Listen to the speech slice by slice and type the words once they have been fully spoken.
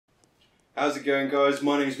How's it going, guys?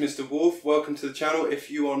 My name is Mr. Wolf. Welcome to the channel. If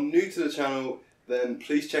you are new to the channel, then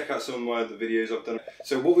please check out some of my other videos I've done.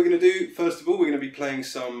 So what we're going to do, first of all, we're going to be playing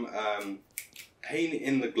some Pane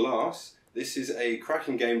In The Glass. This is a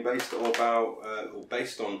cracking game based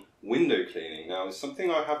on window cleaning. Now, it's something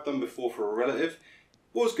I have done before for a relative.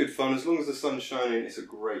 It was good fun. As long as the sun's shining, it's a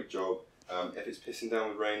great job. If it's pissing down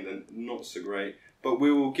with rain, then not so great. But we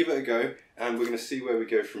will give it a go, and we're going to see where we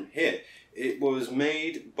go from here. It was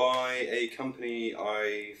made by a company,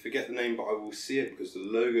 I forget the name, but I will see it because the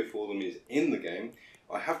logo for them is in the game.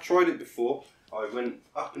 I have tried it before. I went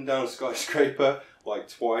up and down a skyscraper like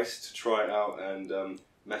twice to try it out and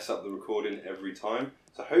mess up the recording every time.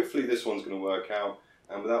 So hopefully this one's going to work out.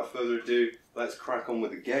 And without further ado, let's crack on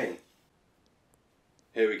with the game.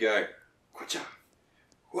 Here we go.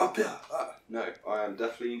 No, I am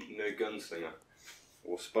definitely no gunslinger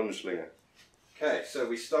or sponge slinger. Okay, so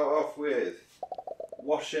we start off with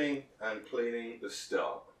washing and cleaning the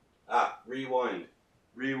start. Rewind.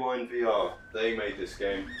 Rewind VR. They made this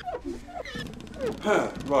game.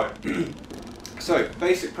 Right. So,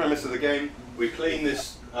 basic premise of the game. We clean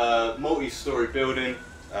this multi-story building.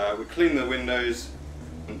 We clean the windows.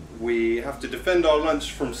 We have to defend our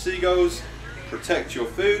lunch from seagulls. Protect your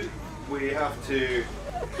food. We have to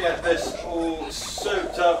get this all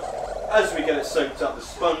soaked up. As we get it soaked up, the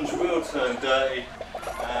sponge will turn dirty,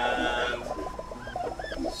 and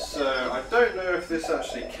so I don't know if this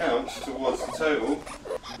actually counts towards the total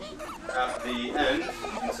at the end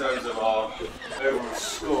in terms of our overall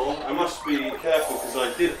score. I must be careful because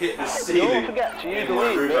I did hit the ceiling in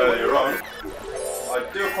my room earlier on. I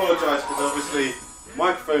do apologise because obviously the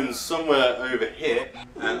microphone's somewhere over here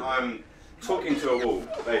and I'm talking to a wall,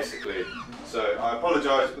 basically. So I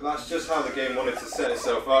apologise, but that's just how the game wanted to set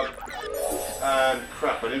itself up. And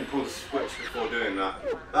crap, I didn't pull the switch before doing that.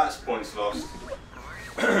 That's points lost.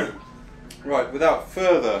 Right, without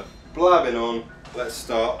further blabbing on, let's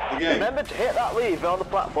start the game. Remember to hit that lever on the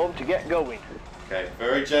platform to get going. Okay,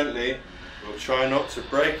 very gently. We'll try not to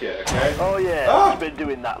break it, okay? Oh yeah, I've been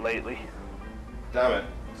doing that lately. Damn it.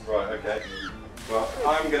 Right, okay. Well,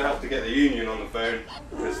 I'm going to have to get the union on the phone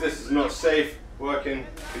because this is not safe working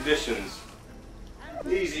conditions.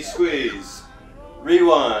 Easy squeeze.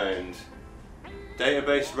 Rewind.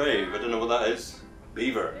 Database rave. I don't know what that is.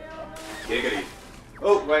 Beaver. Giggity.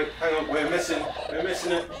 Oh, wait, hang on. We're missing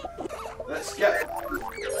it. Let's get...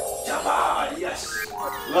 Jabba! Yes!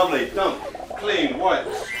 Lovely. Dunk. Clean. White.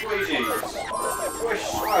 Squeegee. Swish.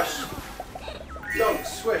 Swash. Dunk.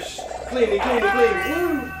 Swish. Cleany.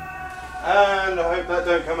 Woo! And I hope that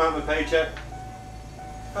don't come out of my paycheck.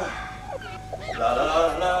 La la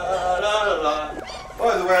la la la la.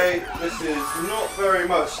 By the way, this is not very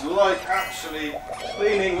much like actually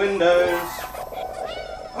cleaning windows.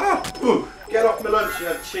 Get off my lunch,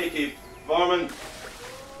 you cheeky varmint.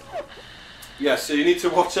 Yeah, so you need to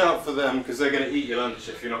watch out for them because they're going to eat your lunch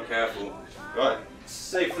if you're not careful. Right,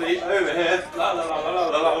 safely over here. La la la la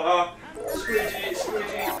la la la. Squeegee,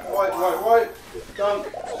 white, dunk,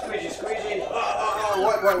 squeegee,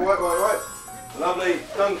 white. Lovely,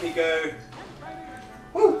 dunky go.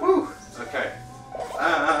 Woo. Okay.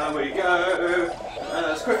 And we go.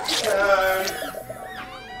 As quick as you can.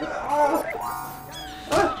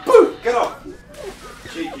 Boo! Get off!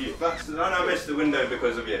 Cheeky bastard. And I missed the window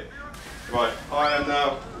because of you. Right, I am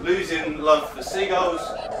now losing love for seagulls.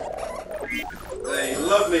 They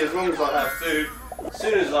love me as long as I have food. As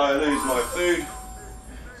soon as I lose my food,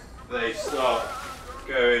 they start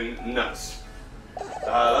going nuts.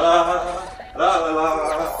 La la la la la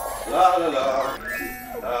la la la.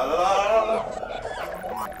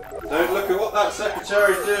 Don't look at what that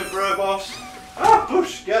secretary's doing for her boss.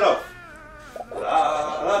 Push, get off.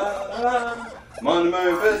 La la la. Mind my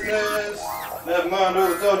own business. Never mind all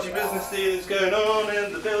the dodgy business dealings going on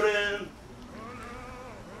in the building.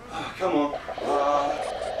 Come on.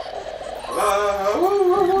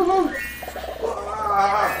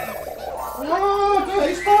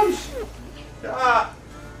 Dirty sponge!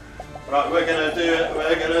 Right, we're gonna do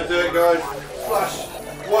it, guys. Flush,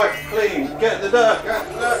 wipe, clean, get the dirt,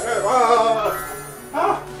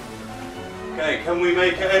 Okay, can we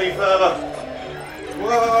make it any further?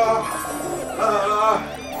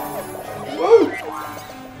 Woo!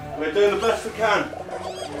 We're doing the best we can.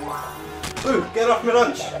 Ooh, get off my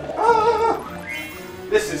lunch.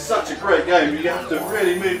 This is such a great game. You have to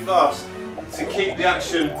really move fast to keep the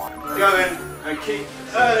action going and keep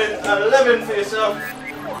earning a living for yourself.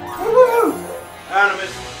 Woo! And I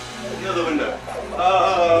missed the other window.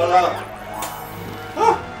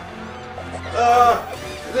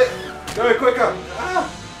 Is it? Go quicker.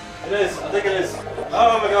 It is. I think it is.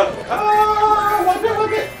 Oh my god.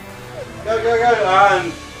 Wipe it. Go, go, go!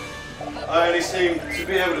 And I only seem to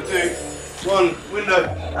be able to do one window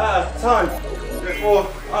at a time before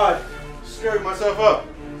I screw myself up.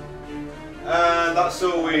 And that's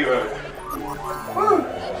all we wrote. Woo!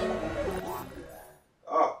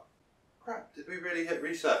 Oh, crap, did we really hit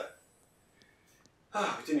reset?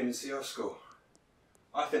 Oh, we didn't even see our score.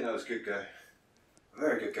 I think that was a good go. A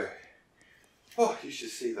very good go. Oh, you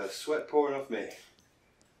should see the sweat pouring off me.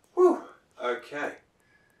 Woo! Okay.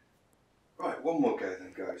 Right, one more go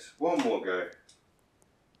then, guys. One more go.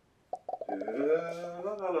 La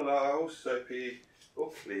la la la, all soapy,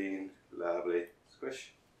 all clean, lovely.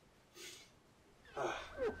 Squish. Ah.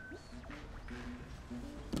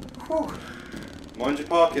 Whew. Mind your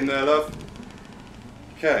parking there, love.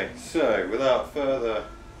 Okay, so without further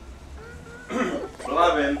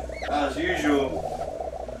blabbing, as usual.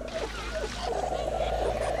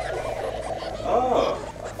 Oh,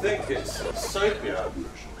 I think it's soapier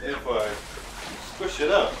if I squish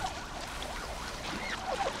it up.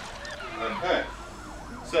 Okay,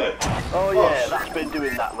 so. Oh yeah, that's been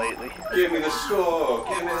doing that lately. Give me the score,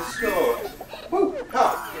 give me the score. Woo,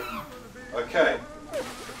 ha. Okay.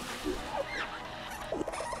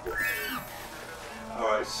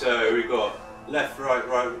 Alright, so we've got left, right,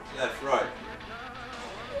 right, left, right.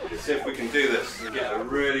 Let's see if we can do this and get a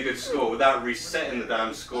really good score without resetting the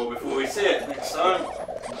damn score before we see it next time.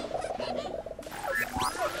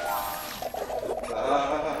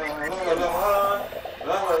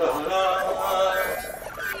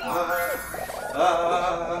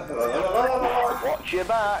 Watch your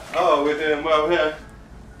back. Oh, we're doing well here.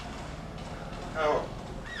 Oh.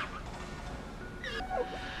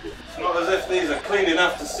 It's not as if these are clean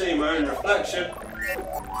enough to see my own reflection.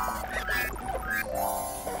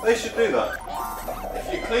 They should do that.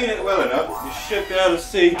 If you clean it well enough, you should be able to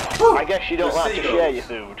see. I guess you don't like to share your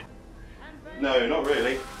food. No, not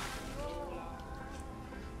really.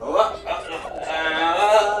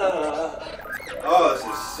 Oh, this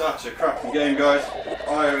is such a cracking game, guys.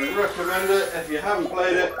 I recommend it if you haven't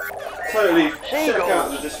played it. Totally check out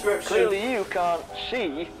the description. Clearly you can't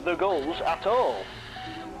see the gulls at all.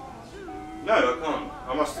 No, I can't.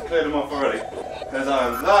 I must have cleared them off already. Because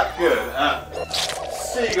I'm that good at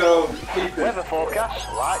seagull keeping. Weather forecast,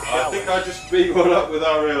 light showers. I think I just beat one up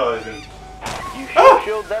without realising. You should have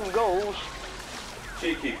showed them gulls.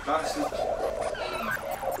 Cheeky bastard.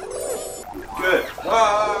 Good.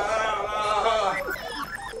 Ah!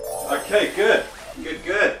 Okay, good. Good,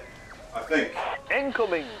 good. I think.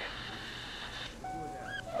 Incoming.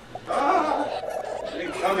 Ah!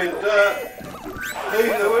 Incoming dirt.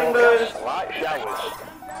 Clean the windows. Light showers.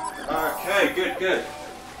 Okay, good, good.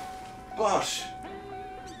 Bosh.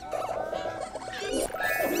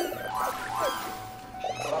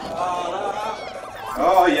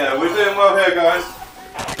 Oh yeah, we're doing well here, guys.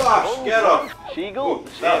 Bosh, get off. Seagulls.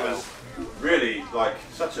 Ooh, that was really like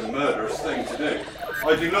such a murderous thing to do.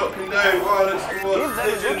 I do not condone violence towards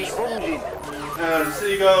pigeons and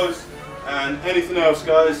seagulls and anything else,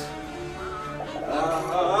 guys.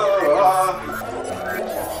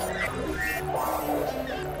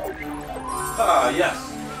 Ah, yes,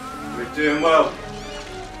 we're doing well.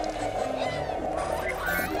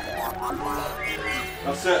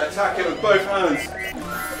 That's it, attack it with both hands.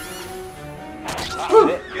 Woo,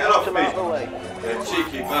 get off me, you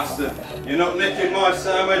cheeky bastard. You're not nicking my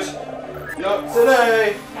sandwich. Not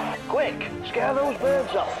today. Quick, scare those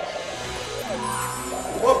birds off.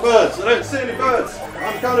 What birds? I don't see any birds.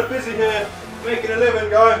 I'm kind of busy here, making a living,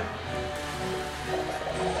 guy.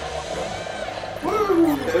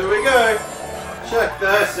 Woo, here we go. Check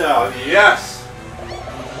this out. Yes.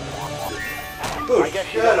 Push, I guess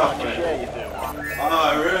you get don't off like to me. share your food. I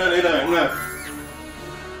really don't know.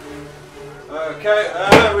 Okay,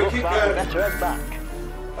 we keep going. Better head back.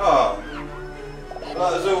 Oh,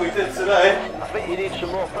 that is all we did today. I think you need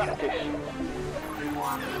some more practice.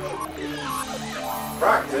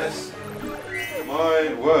 Practice?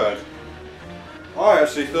 My word. I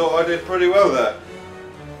actually thought I did pretty well there.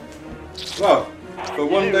 Well, for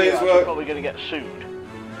one day's work. You're probably going to get sued.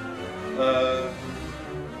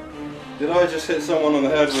 Did I just hit someone on the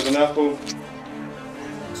head with an apple?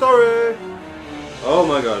 Sorry! Oh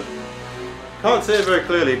my god. Can't see it very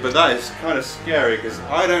clearly, but that is kind of scary because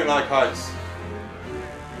I don't like heights.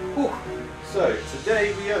 Whew. So,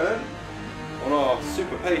 today we earned, on our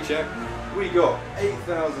super paycheck, we got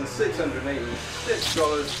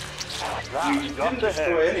 $8,686. We didn't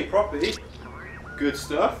destroy any property. Good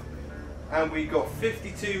stuff. And we got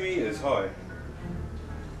 52 meters high.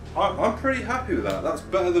 I'm pretty happy with that. That's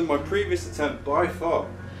better than my previous attempt by far.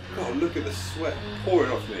 God, look at the sweat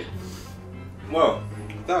pouring off me. Well,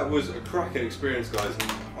 that was a cracking experience, guys.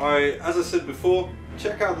 As I said before,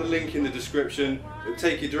 check out the link in the description. It'll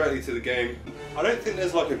take you directly to the game. I don't think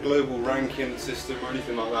there's like a global ranking system or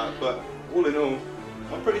anything like that, but all in all,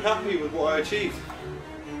 I'm pretty happy with what I achieved.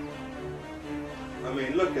 I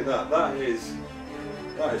mean, look at that. That is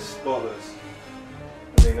spotless.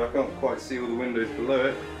 I mean, I can't quite see all the windows below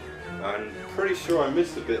it. I'm pretty sure I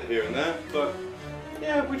missed a bit here and there, but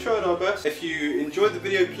yeah, we tried our best. If you enjoyed the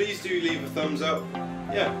video, please do leave a thumbs up.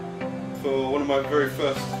 Yeah, for one of my very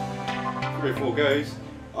first 3 or 4 goes,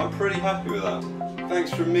 I'm pretty happy with that.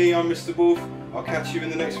 Thanks from me, I'm Mr. Wolf. I'll catch you in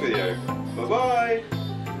the next video. Bye bye!